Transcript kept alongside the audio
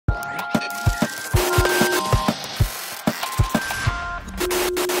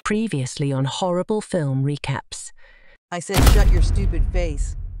Previously on Horrible Film Recaps. I said shut your stupid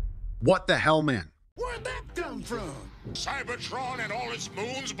face. What the hell, man? Where'd that come from? Cybertron and all its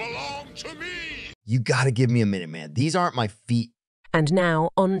moons belong to me! You gotta give me a minute, man. These aren't my feet. And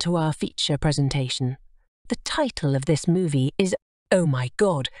now on to our feature presentation. The title of this movie is, oh my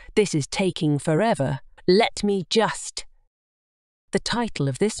god, this is taking forever. Let me just... The title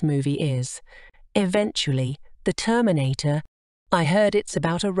of this movie is, eventually, The Terminator. I heard it's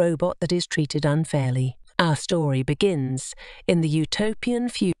about a robot that is treated unfairly. Our story begins in the utopian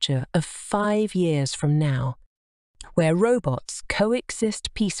future of 5 years from now, where robots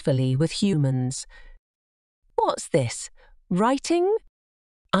coexist peacefully with humans. What's this? Writing?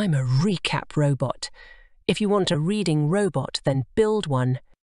 I'm a recap robot. If you want a reading robot, then build one.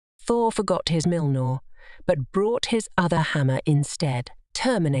 Thor forgot his Mjolnir, but brought his other hammer instead.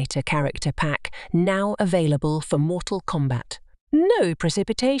 Terminator character pack, now available for Mortal Kombat. No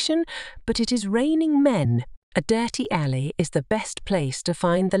precipitation, but it is raining men. A dirty alley is the best place to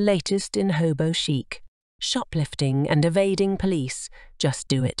find the latest in hobo chic. Shoplifting and evading police, just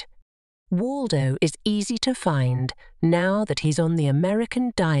do it. Waldo is easy to find now that he's on the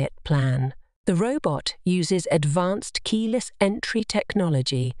American diet plan. The robot uses advanced keyless entry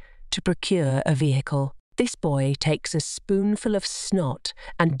technology to procure a vehicle. This boy takes a spoonful of snot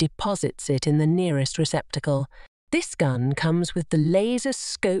and deposits it in the nearest receptacle. This gun comes with the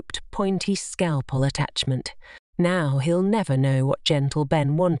laser-scoped pointy scalpel attachment. Now he'll never know what Gentle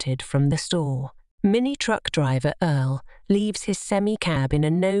Ben wanted from the store. Mini-truck driver Earl leaves his semi-cab in a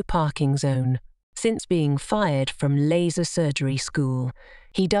no-parking zone. Since being fired from laser surgery school,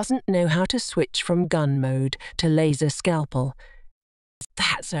 he doesn't know how to switch from gun mode to laser scalpel.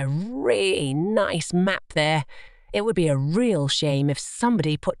 That's a really nice map there. It would be a real shame if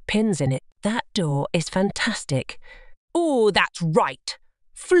somebody put pins in it. That door is fantastic. Oh, that's right.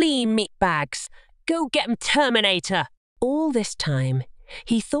 Flea meatbags. Go get 'em, Terminator. All this time,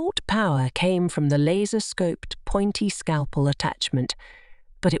 he thought power came from the laser-scoped pointy scalpel attachment,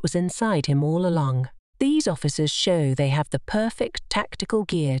 but it was inside him all along. These officers show they have the perfect tactical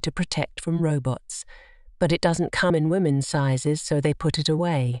gear to protect from robots, but it doesn't come in women's sizes, so they put it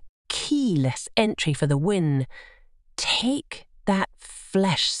away. Keyless entry for the win. Take that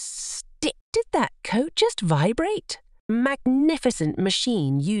flesh stick. Did that coat just vibrate? Magnificent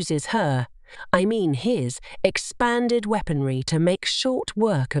machine uses his expanded weaponry to make short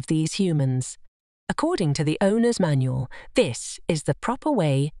work of these humans. According to the owner's manual, this is the proper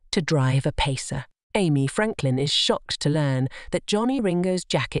way to drive a pacer. Amy Franklin is shocked to learn that Johnny Ringo's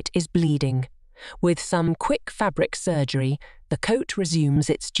jacket is bleeding. With some quick fabric surgery, the coat resumes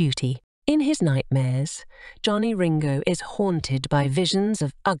its duty. In his nightmares, Johnny Ringo is haunted by visions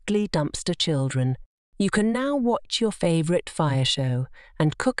of ugly dumpster children. You can now watch your favourite fire show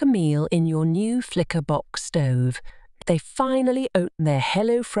and cook a meal in your new Flicker box stove. They finally open their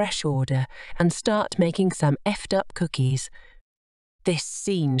HelloFresh order and start making some effed up cookies. This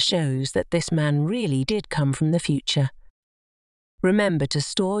scene shows that this man really did come from the future. Remember to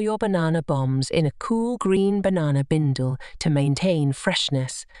store your banana bombs in a cool green banana bindle to maintain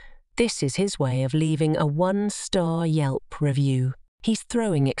freshness. This is his way of leaving a 1-star Yelp review. He's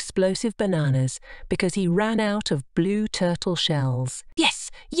throwing explosive bananas because he ran out of blue turtle shells. Yes,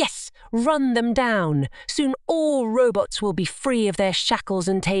 yes, run them down. Soon all robots will be free of their shackles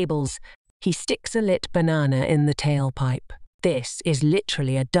and tables. He sticks a lit banana in the tailpipe. This is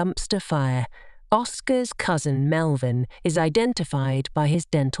literally a dumpster fire. Oscar's cousin Melvin is identified by his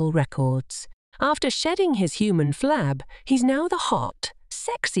dental records. After shedding his human flab, he's now the hot,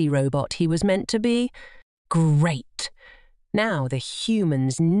 sexy robot he was meant to be. Great! Now the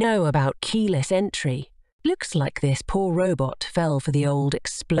humans know about keyless entry. Looks like this poor robot fell for the old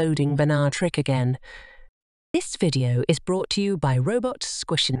exploding banana trick again. This video is brought to you by Robot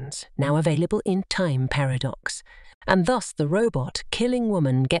Squishins, now available in Time Paradox. And thus the robot killing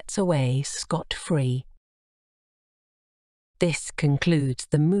woman gets away scot-free. This concludes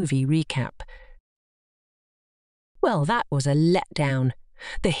the movie recap. Well, that was a letdown.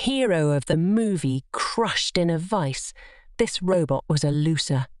 The hero of the movie crushed in a vice. This robot was a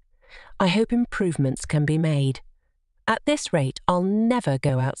loser. I hope improvements can be made. At this rate, I'll never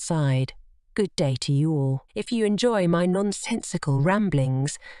go outside. Good day to you all. If you enjoy my nonsensical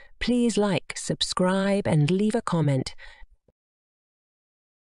ramblings, please like, subscribe and leave a comment.